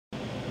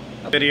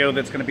a video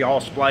that's going to be all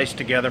spliced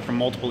together from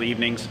multiple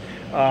evenings.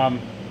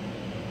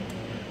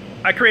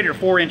 I created a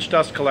 4-inch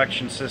dust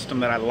collection system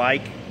that I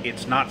like.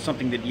 It's not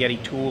something that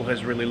Yeti Tool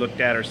has really looked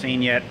at or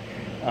seen yet,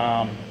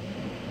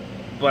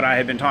 but I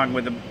have been talking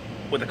with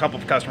a couple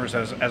of customers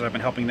as I've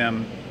been helping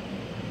them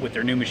with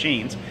their new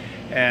machines,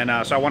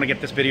 and so I want to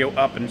get this video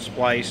up and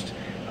spliced,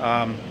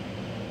 and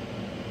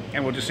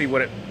we'll just see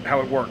how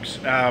it works.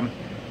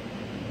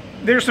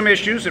 There's some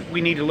issues that we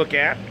need to look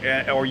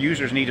at, or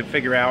users need to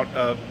figure out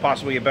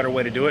possibly a better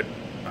way to do it.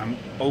 I'm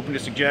open to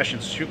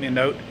suggestions. Shoot me a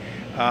note.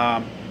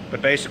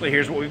 But basically,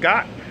 here's what we've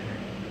got.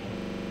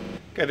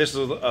 Okay, this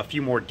is a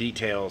few more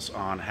details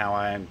on how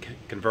I am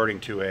converting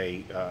to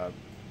a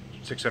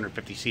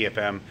 650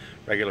 CFM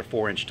regular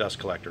 4-inch dust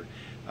collector.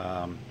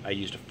 I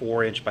used a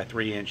 4-inch by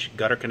 3-inch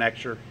gutter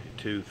connector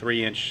to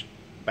 3-inch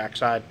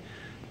backside,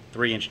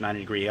 3-inch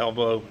 90-degree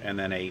elbow, and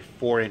then a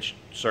 4-inch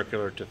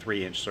circular to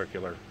 3-inch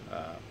circular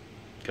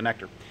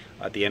connector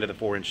at the end of the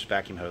 4-inch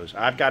vacuum hose.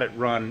 I've got it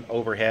run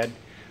overhead,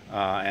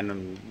 and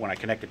then when I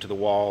connect it to the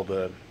wall,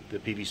 the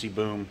PVC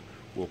boom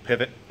will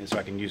pivot, and so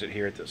I can use it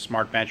here at the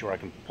SmartBench, or I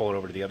can pull it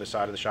over to the other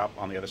side of the shop,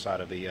 on the other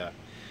side of the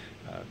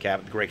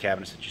gray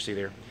cabinets that you see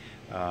there.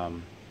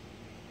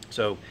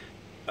 So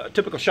a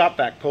typical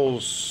ShopVac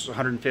pulls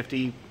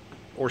 150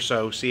 or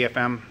so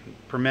CFM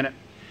per minute,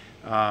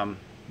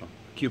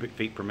 cubic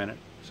feet per minute,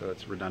 so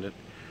it's redundant.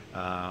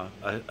 A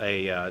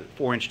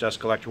 4-inch dust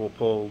collector will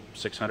pull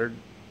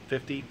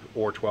 650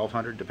 or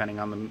 1200 depending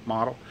on the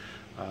model.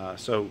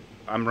 So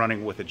I'm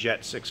running with a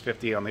Jet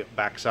 650 on the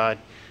back side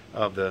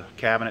of the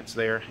cabinets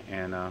there,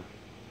 and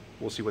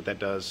we'll see what that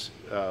does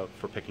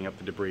for picking up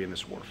the debris in the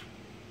swarf.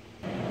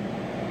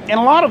 And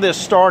a lot of this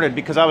started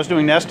because I was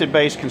doing nested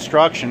base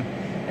construction,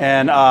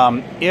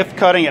 and if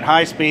cutting at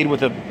high speed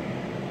with an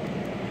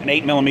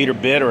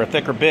 8mm bit or a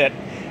thicker bit,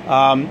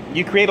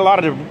 you create a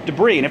lot of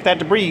debris, and if that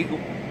debris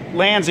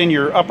lands in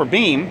your upper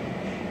beam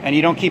and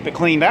you don't keep it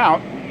cleaned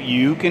out,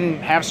 you can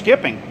have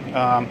skipping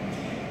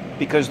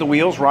because the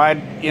wheels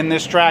ride in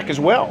this track as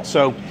well.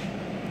 So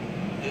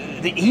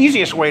the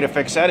easiest way to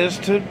fix that is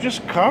to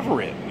just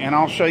cover it, and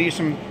I'll show you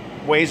some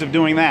ways of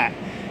doing that.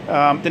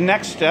 The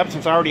next step,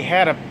 since I already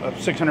had a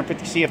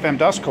 650 CFM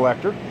dust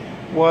collector,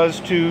 was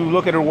to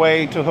look at a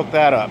way to hook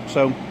that up.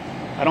 So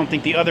I don't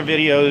think the other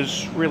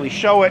videos really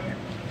show it,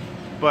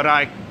 but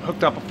I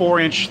hooked up a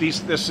 4-inch,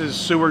 this is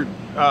sewer,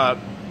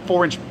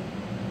 4-inch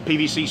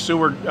PVC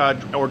sewer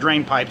or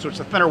drain pipe, so it's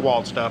the thinner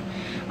walled stuff.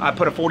 I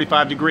put a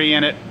 45-degree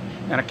in it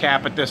and a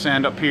cap at this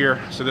end up here.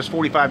 So this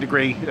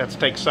 45-degree, that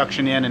takes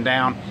suction in and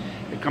down.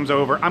 It comes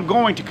over. I'm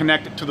going to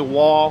connect it to the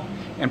wall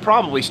and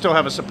probably still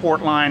have a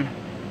support line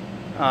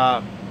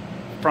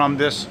from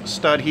this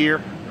stud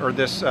here, or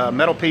this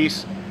metal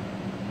piece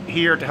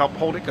here to help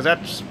hold it, because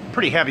that's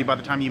pretty heavy by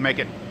the time you make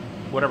it,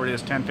 whatever it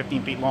is, 10,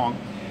 15 feet long.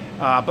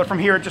 But from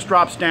here it just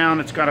drops down.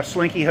 It's got a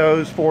slinky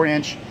hose,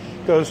 4-inch,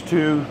 goes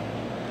to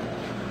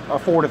a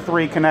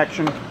 4-to-3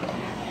 connection,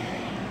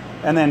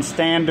 and then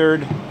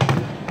standard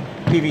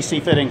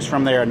PVC fittings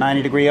from there,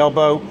 90-degree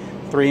elbow,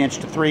 3-inch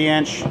to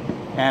 3-inch,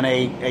 and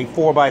a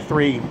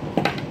 4x3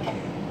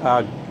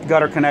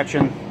 gutter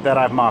connection that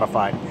I've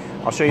modified.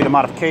 I'll show you the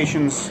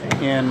modifications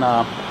in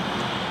a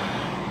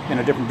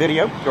different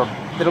video, or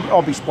it'll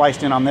all be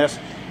spliced in on this.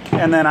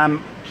 And then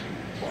I'm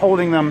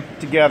holding them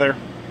together,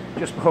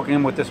 just hooking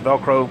them with this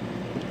Velcro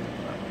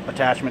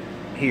attachment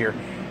here.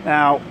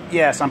 Now,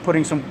 yes, I'm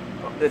putting some,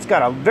 it's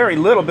got a very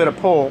little bit of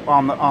pull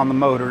on the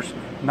motors,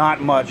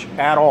 not much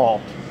at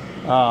all,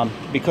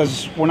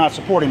 because we're not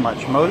supporting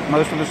much.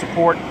 Most of the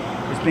support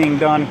is being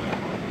done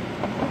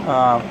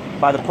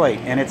by the plate,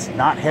 and it's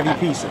not heavy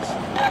pieces.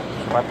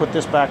 So if I put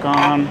this back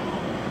on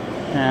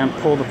and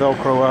pull the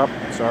Velcro up,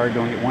 sorry,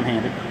 doing it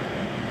one-handed.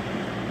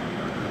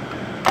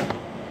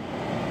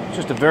 It's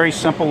just a very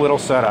simple little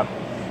setup.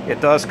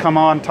 It does come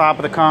on top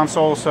of the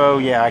console, so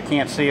yeah, I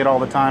can't see it all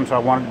the time, so I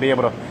wanted to be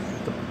able to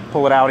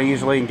pull it out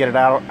easily and get it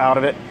out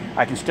of it.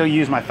 I can still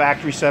use my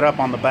factory setup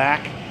on the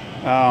back.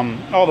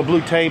 All the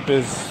blue tape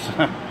is,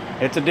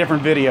 it's a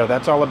different video.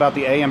 That's all about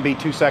the A and B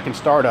 2-second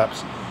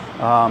startups.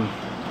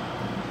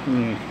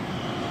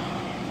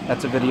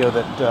 That's a video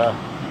that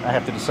I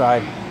have to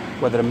decide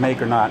whether to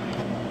make or not.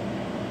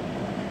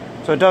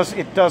 So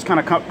it does kind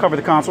of cover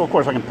the console. Of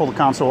course, I can pull the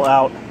console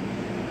out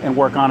and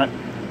work on it,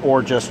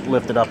 or just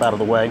lift it up out of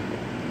the way.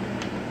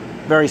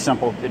 Very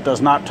simple. It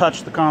does not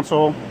touch the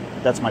console.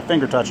 That's my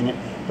finger touching it,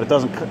 but it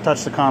doesn't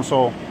touch the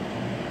console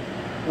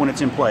when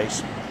it's in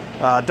place.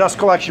 Dust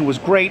collection was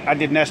great. I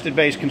did nested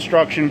base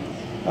construction.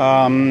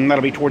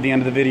 That'll be toward the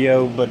end of the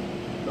video, but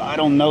I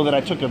don't know that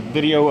I took a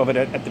video of it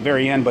at the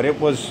very end, but it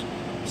was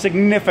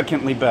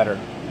significantly better,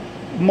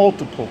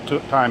 multiple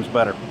times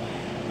better.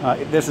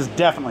 This is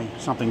definitely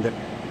something that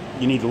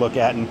you need to look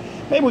at, and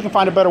maybe we can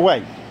find a better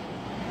way.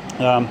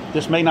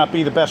 This may not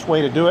be the best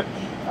way to do it.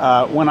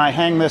 When I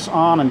hang this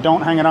on and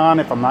don't hang it on,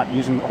 if I'm not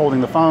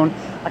holding the phone,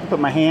 I can put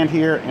my hand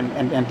here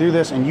and do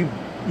this, and you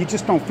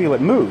just don't feel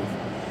it move.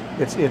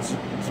 It's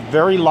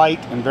very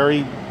light and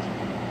very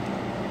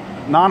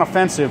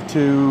non-offensive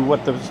to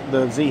what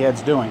the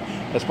Z-head's doing,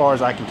 as far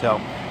as I can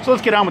tell. So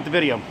let's get on with the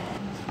video.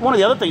 One of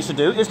the other things to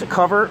do is to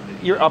cover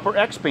your upper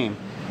X-beam.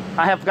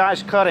 I have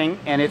guys cutting,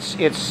 and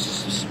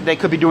they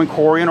could be doing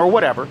corian or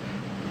whatever,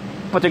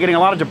 but they're getting a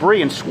lot of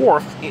debris and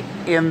swarf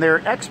in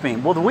their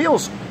X-beam. Well, the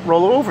wheels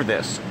roll over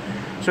this.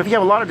 So if you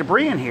have a lot of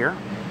debris in here,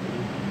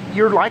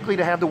 you're likely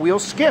to have the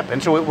wheels skip,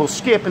 and so it will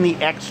skip in the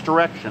X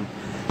direction.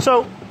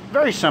 So,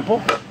 very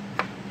simple.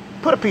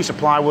 Put a piece of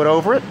plywood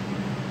over it,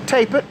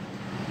 tape it,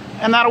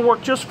 and that'll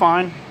work just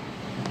fine,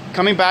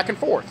 coming back and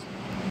forth.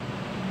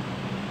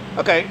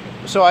 Okay,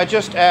 so I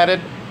just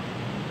added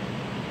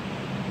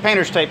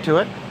painter's tape to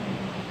it.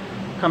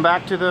 Come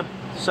back to the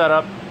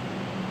setup.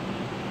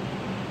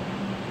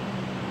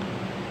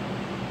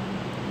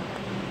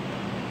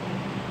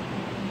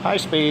 High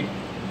speed,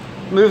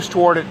 moves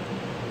toward it.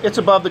 It's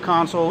above the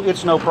console,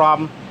 it's no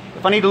problem.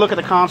 If I need to look at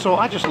the console,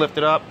 I just lift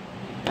it up.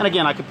 And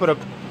again, I could put a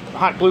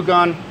hot glue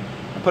gun,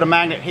 I put a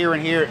magnet here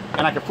and here,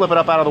 and I could flip it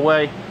up out of the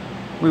way,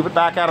 move it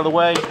back out of the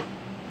way,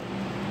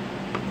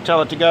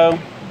 tell it to go.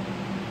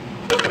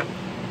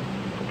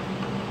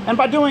 And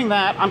by doing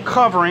that, I'm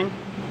covering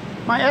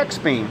my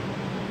X-beam.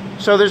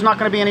 So there's not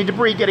going to be any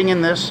debris getting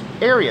in this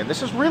area.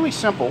 This is really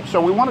simple.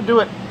 So we want to do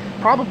it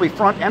probably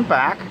front and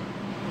back.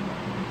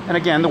 And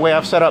again, the way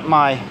I've set up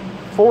my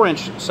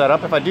 4-inch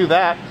setup, if I do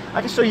that,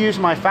 I can still use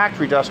my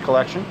factory dust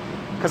collection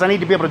because I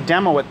need to be able to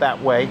demo it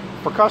that way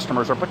for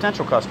customers or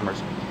potential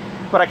customers.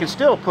 But I can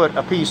still put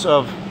a piece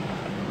of,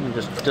 let me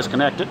just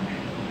disconnect it.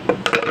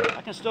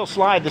 I can still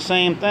slide the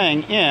same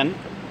thing in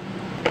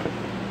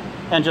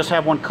and just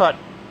have one cut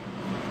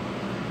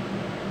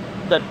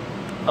that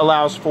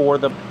allows for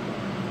the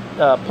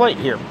plate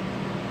here.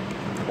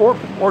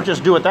 Or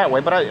just do it that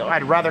way, but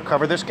I'd rather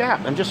cover this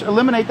gap and just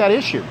eliminate that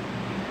issue.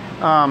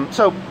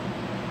 So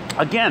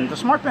again, the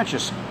SmartBench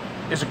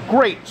is a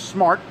great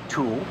smart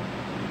tool,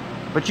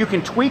 but you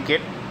can tweak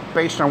it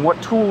based on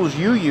what tools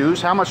you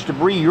use, how much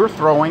debris you're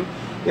throwing.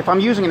 If I'm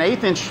using an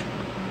 1/8 inch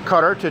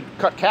cutter to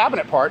cut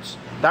cabinet parts,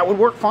 that would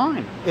work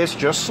fine. It's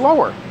just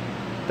slower.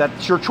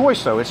 That's your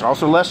choice though. It's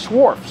also less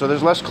swarf, so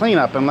there's less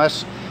cleanup and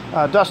less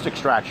dust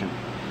extraction.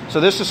 So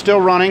this is still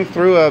running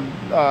through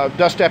a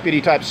dust deputy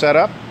type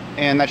setup,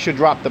 and that should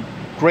drop the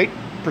great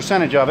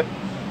percentage of it.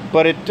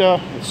 But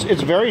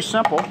it's very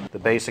simple. The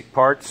basic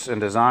parts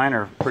and design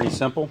are pretty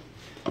simple.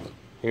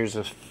 Here's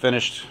a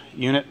finished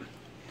unit.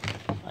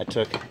 I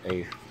took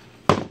a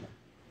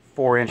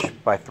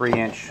 4-inch by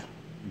 3-inch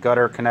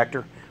gutter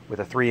connector with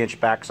a 3-inch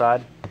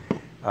backside.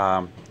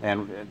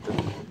 And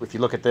if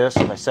you look at this,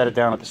 if I set it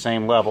down at the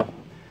same level,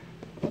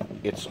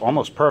 it's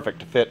almost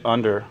perfect to fit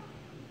under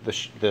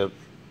the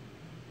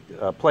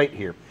plate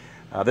here.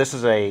 This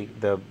is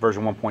the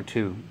version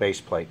 1.2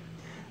 base plate.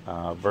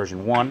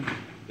 Version 1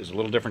 is a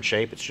little different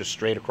shape. It's just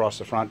straight across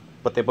the front,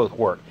 but they both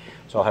work.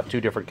 So I'll have two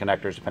different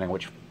connectors depending on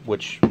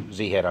which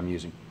Z head I'm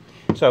using.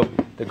 So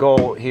the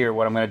goal here,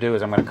 what I'm going to do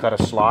is I'm going to cut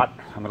a slot.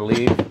 I'm going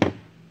to leave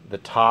the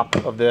top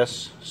of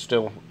this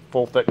still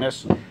full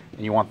thickness, and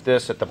you want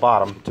this at the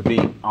bottom to be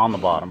on the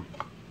bottom.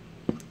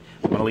 I'm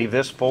going to leave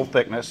this full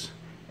thickness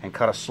and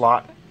cut a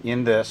slot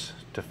in this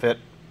to fit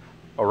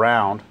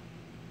around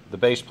the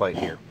base plate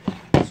here.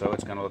 So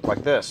it's going to look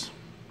like this.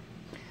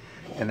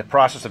 In the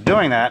process of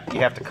doing that,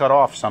 you have to cut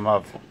off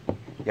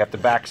you have to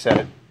back set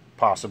it,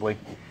 possibly.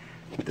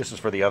 This is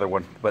for the other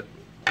one, but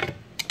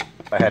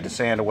I had to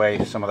sand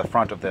away some of the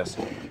front of this.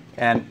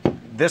 And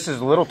this is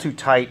a little too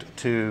tight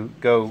to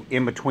go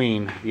in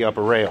between the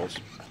upper rails.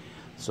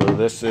 So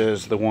this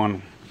is the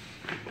one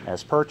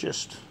as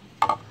purchased,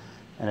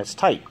 and it's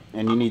tight,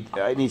 and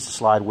it needs to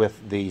slide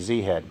with the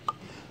Z head.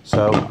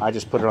 So I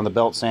just put it on the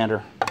belt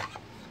sander,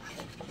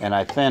 and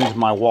I thinned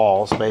my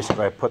walls.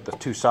 Basically, I put the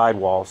two side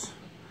walls,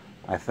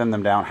 I thinned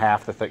them down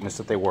half the thickness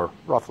that they were,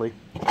 roughly.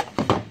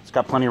 It's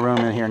got plenty of room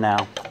in here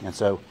now, and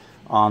so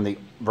on the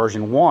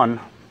version 1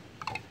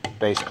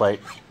 base plate,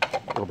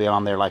 it'll be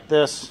on there like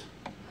this.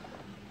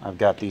 I've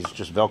got these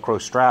just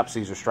Velcro straps.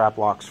 These are strap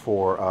locks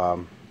for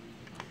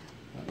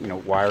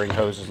wiring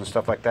hoses and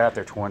stuff like that.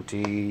 They're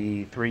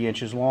 23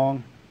 inches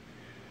long.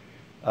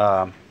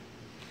 And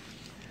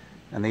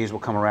these will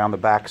come around the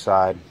back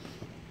side.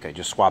 Okay,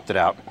 just swapped it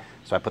out.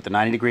 So I put the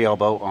 90-degree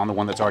elbow on the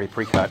one that's already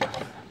pre-cut.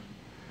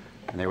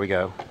 And there we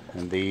go.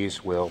 And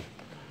these will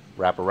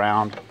wrap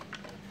around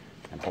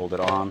and hold it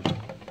on.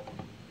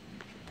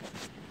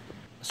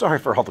 Sorry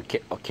for all the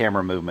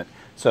camera movement.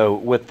 So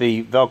with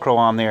the Velcro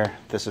on there,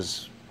 this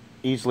is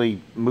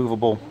easily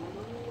movable.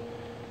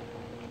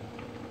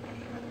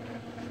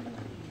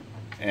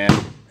 And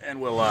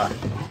we'll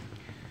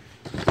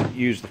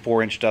use the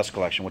 4-inch dust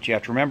collection. What you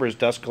have to remember is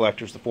dust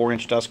collectors, the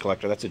 4-inch dust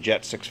collector, that's a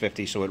Jet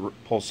 650, so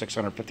it pulls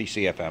 650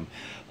 CFM.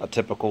 A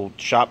typical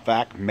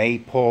ShopVac may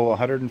pull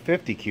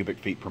 150 cubic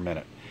feet per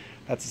minute.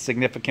 That's a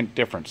significant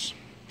difference.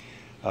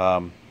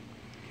 And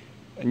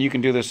you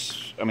can do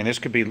this, I mean, this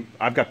could be,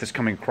 I've got this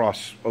coming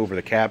across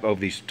over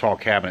these tall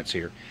cabinets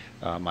here,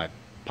 my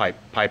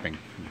piping.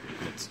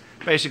 It's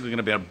basically going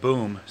to be a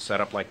boom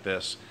set up like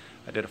this.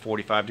 I did a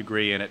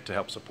 45-degree in it to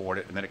help support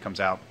it, and then it comes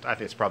out, I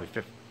think it's probably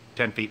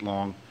 10 feet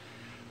long,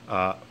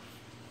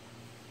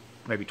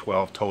 maybe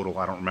 12 total.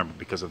 I don't remember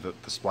because of the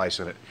splice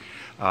in it.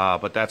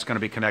 But that's going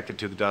to be connected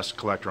to the dust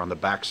collector on the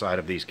back side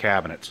of these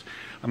cabinets.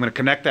 I'm going to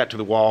connect that to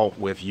the wall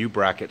with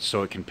U-brackets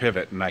so it can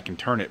pivot and I can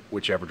turn it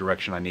whichever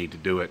direction I need to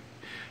do it.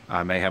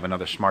 I may have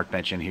another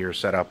SmartBench in here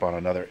set up on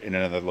another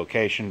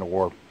location,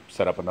 or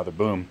set up another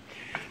boom.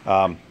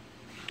 But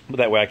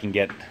that way I can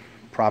get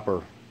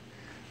proper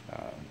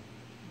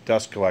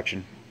dust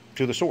collection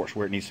to the source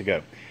where it needs to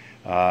go.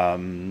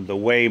 The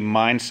way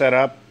mine's set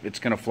up, it's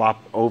going to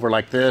flop over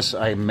like this.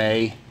 I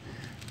may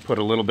put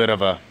a little bit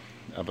of a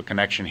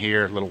connection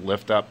here, a little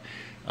lift up,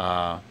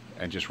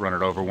 and just run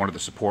it over one of the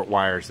support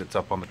wires that's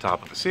up on the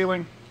top of the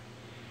ceiling.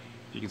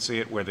 You can see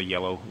it where the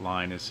yellow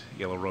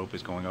rope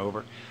is going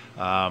over.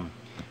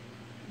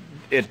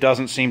 It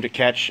doesn't seem to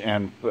catch,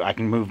 and I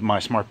can move my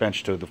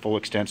SmartBench to the full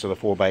extent, so the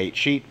 4x8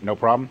 sheet, no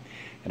problem,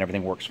 and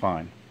everything works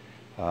fine.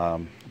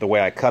 The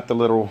way I cut the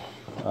little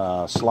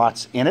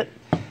slots in it,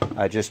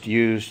 I just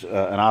used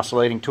an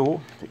oscillating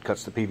tool. It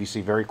cuts the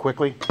PVC very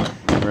quickly.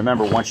 And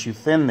remember, once you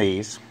thin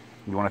these,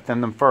 you want to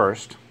thin them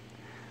first.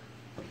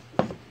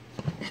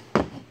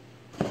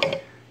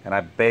 And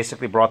I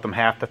basically brought them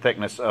half the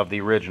thickness of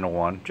the original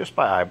one, just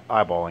by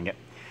eyeballing it.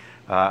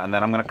 And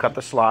then I'm going to cut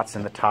the slots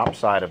in the top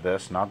side of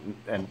this,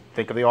 and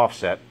think of the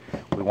offset.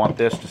 We want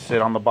this to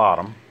sit on the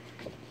bottom.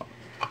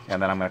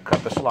 And then I'm going to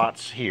cut the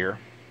slots here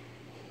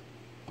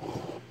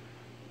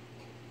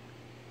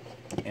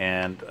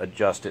and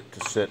adjust it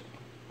to sit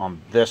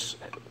on this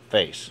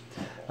face.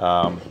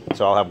 So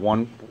I'll have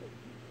one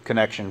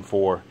connection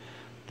for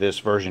this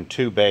version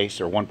 2 base,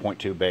 or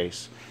 1.2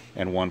 base,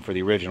 and one for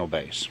the original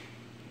base.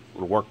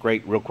 It'll work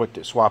great, real quick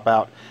to swap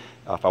out.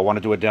 If I want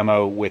to do a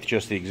demo with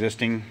just the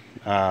existing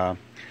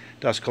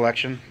dust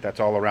collection, that's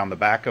all around the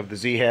back of the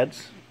Z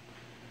heads.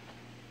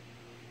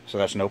 So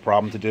that's no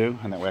problem to do,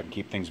 and that way I can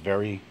keep things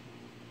very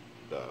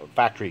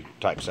factory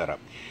type setup.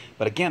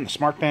 But again, the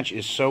SmartBench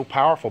is so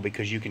powerful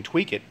because you can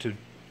tweak it to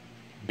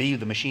be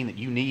the machine that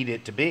you need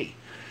it to be.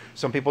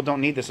 Some people don't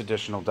need this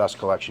additional dust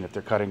collection if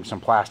they're cutting some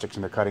plastics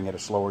and they're cutting at a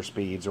slower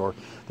speeds, or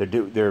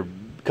they're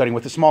cutting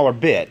with a smaller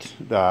bit.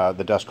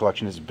 The dust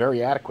collection is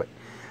very adequate.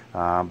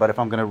 But if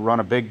I'm going to run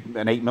an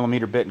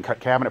 8mm bit and cut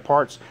cabinet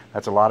parts,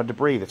 that's a lot of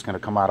debris that's going to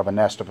come out of a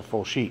nest of a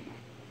full sheet.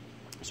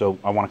 So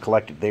I want to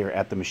collect it there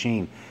at the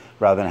machine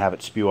rather than have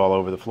it spew all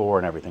over the floor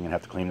and everything and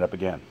have to clean it up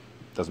again.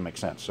 It doesn't make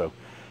sense. So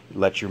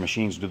let your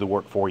machines do the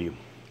work for you.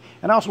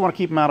 And I also want to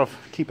keep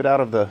it out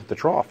of the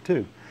trough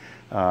too.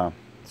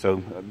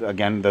 So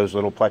again, those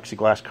little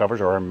plexiglass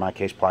covers, or in my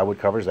case plywood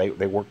covers,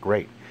 they work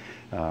great.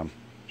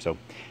 So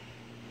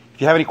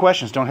if you have any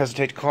questions, don't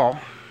hesitate to call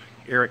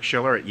Eric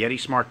Schiller at Yeti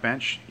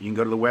SmartBench. You can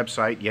go to the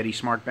website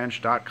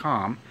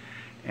YetiSmartBench.com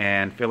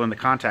and fill in the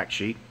contact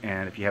sheet,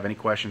 and if you have any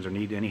questions or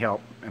need any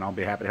help, and I'll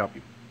be happy to help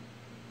you.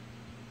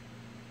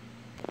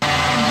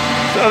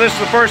 So this is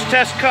the first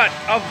test cut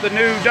of the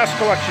new dust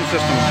collection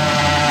system.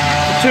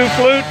 The 2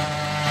 flute,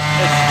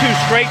 it's 2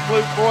 straight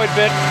flute Freud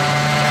bit,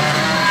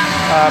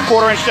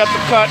 1/4 inch depth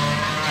of cut,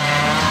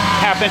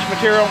 1/2 inch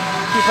material,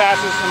 2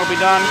 passes, and it'll be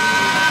done.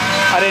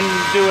 I didn't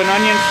do an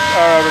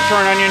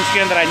return onion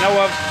skin that I know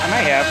of. I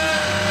may have.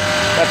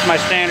 That's my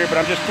standard, but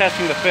I'm just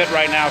testing the fit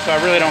right now, so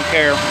I really don't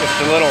care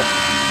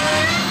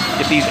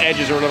if these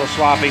edges are a little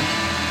sloppy.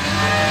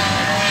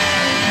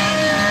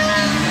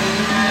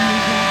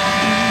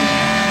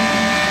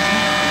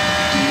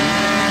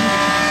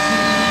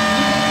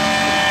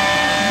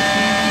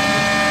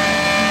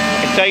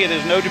 I can tell you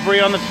there's no debris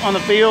on the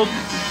field.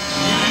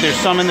 There's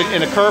some in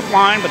the kerf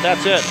line, but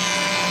that's it.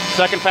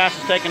 Second pass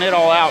is taking it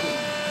all out.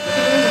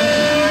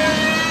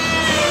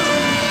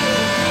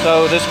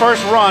 So this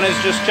first run is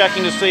just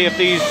checking to see if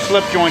these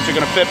slip joints are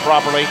going to fit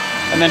properly,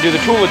 and then do the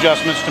tool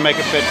adjustments to make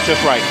it fit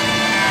just right.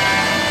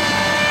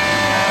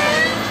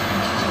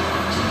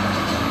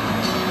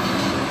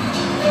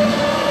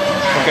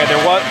 Okay,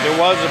 there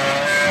wasn't.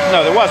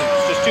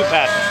 It's just 2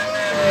 passes.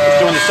 It's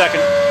doing the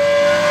second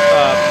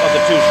of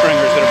the 2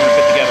 stringers that are going to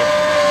fit together.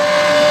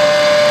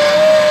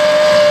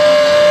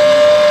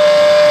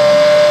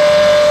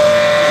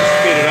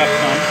 Speed it up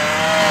some.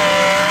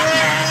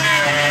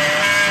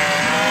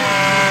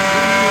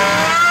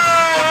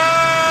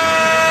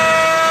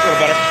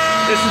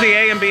 This is the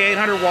AMB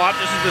 800 watt.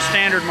 This is the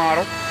standard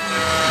model.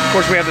 Of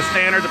course, we have the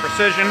standard, the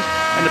Precision,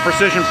 and the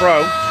Precision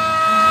Pro.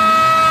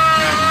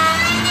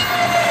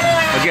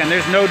 Again,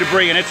 there's no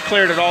debris, and it's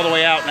cleared it all the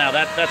way out now.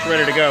 That's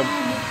ready to go.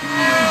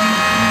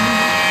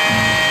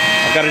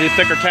 I've got to do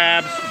thicker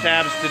tabs.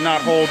 Tabs did not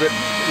hold it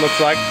looks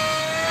like.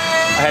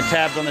 I had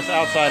tabs on this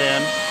outside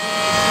end,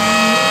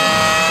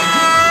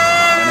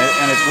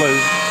 and it's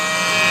loose.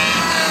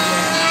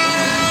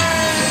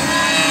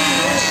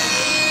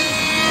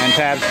 And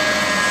tabs.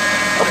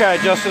 Okay, I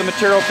adjusted the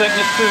material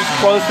thickness to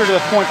closer to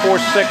the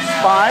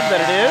 0.465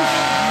 that it is,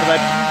 because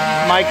I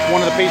mic'd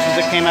one of the pieces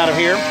that came out of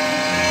here.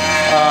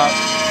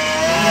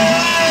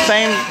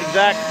 Same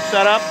exact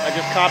setup, I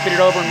just copied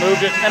it over and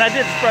moved it, and I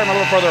did spread them a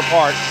little further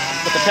apart,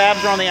 but the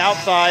tabs are on the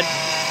outside,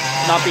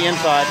 not the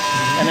inside,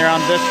 and they're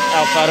on this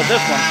outside of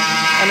this one.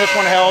 And this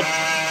one held,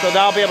 so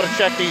now I'll be able to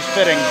check these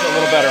fittings a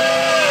little better.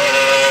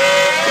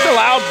 It's a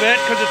loud bit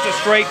because it's a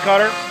straight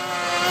cutter,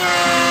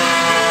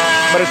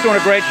 but it's doing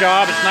a great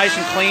job. It's nice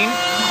and clean,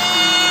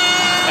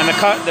 and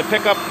the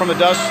pickup from the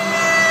dust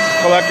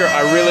collector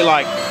I really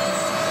like.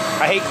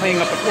 I hate cleaning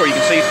up the floor. You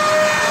can see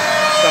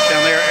stuff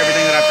down there,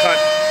 everything that I've cut,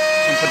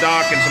 some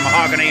padock and some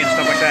mahogany and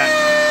stuff like that.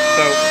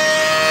 So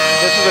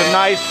this is a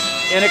nice,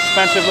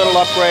 inexpensive little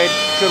upgrade.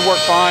 Should work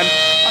fine.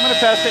 I'm going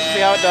to test it,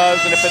 see how it does,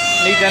 and if it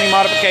needs any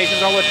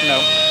modifications, I'll let you know.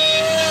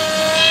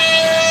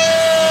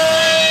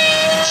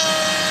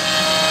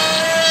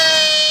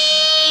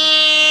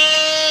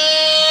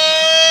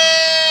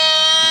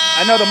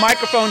 I know the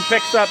microphone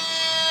picks up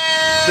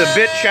the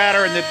bit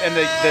chatter and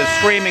the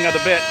screaming of the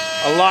bit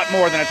a lot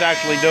more than it's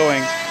actually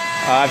doing.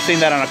 I've seen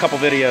that on a couple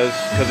videos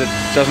because it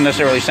doesn't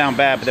necessarily sound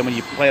bad, but then when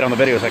you play it on the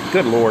video, it's like,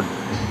 good Lord.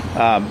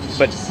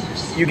 But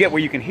you get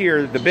where you can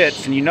hear the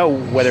bits and you know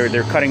whether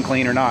they're cutting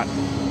clean or not.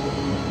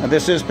 Now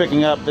this is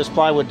picking up, this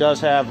plywood does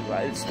have,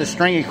 it's the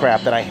stringy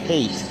crap that I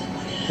hate.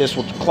 This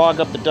will clog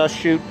up the dust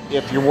chute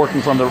if you're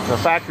working from the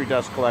factory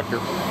dust collector.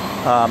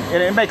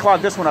 And it may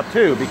clog this one up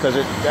too because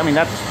I mean,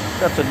 that's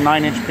a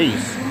 9-inch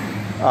piece.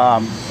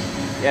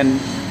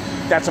 And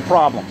that's a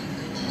problem.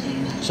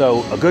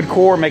 So a good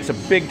core makes a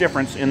big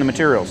difference in the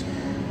materials.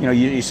 You know,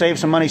 you save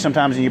some money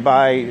sometimes and you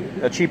buy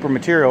a cheaper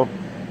material,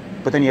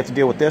 but then you have to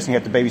deal with this and you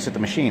have to babysit the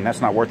machine. That's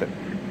not worth it.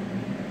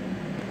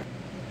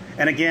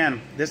 And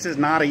again, this is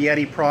not a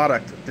Yeti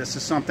product. This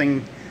is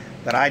something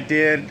that I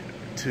did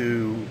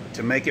to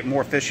make it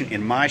more efficient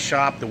in my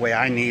shop the way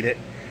I need it.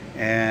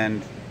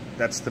 And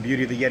that's the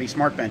beauty of the Yeti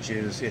SmartBench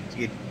is it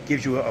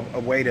gives you a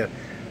way to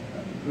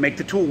make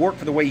the tool work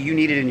for the way you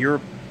need it in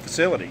your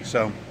facility.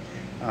 So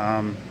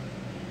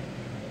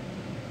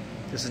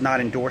this is not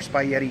endorsed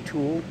by Yeti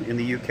Tool in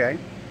the UK,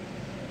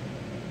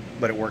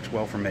 but it works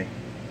well for me.